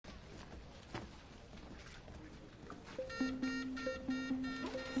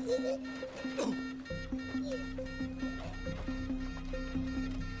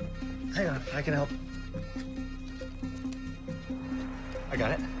Hang on, I can help. I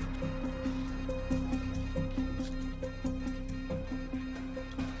got it.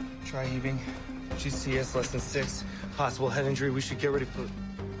 Try heaving. GCS less than 6. Possible head injury. We should get ready for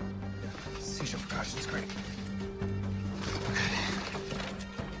seizure precautions. Great.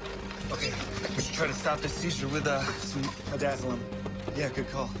 Okay, we should try to stop this seizure with some midazolam. Yeah, good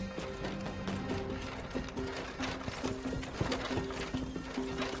call.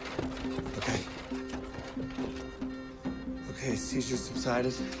 Okay. Okay, seizure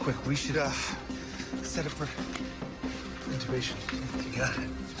subsided. Quick, we should set it for intubation. You got it.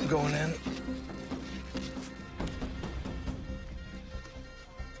 I'm going in.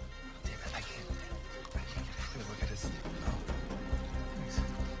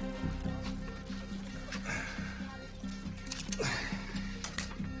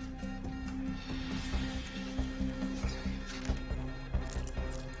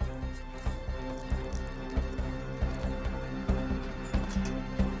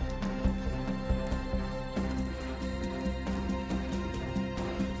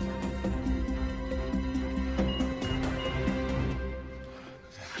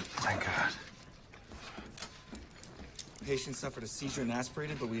 Thank God. Patient suffered a seizure and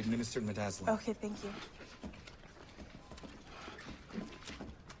aspirated, but we administered midazolam. Okay, thank you.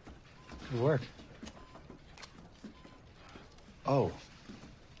 Good work. Oh.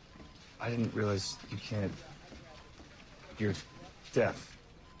 I didn't realize you can't... You're deaf.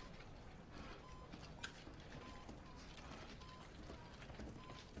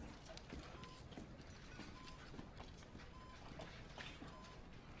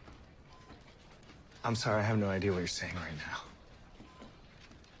 I'm sorry, I have no idea what you're saying right now.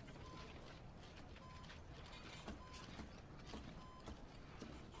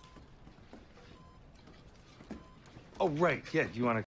 Oh, right, yeah, you want to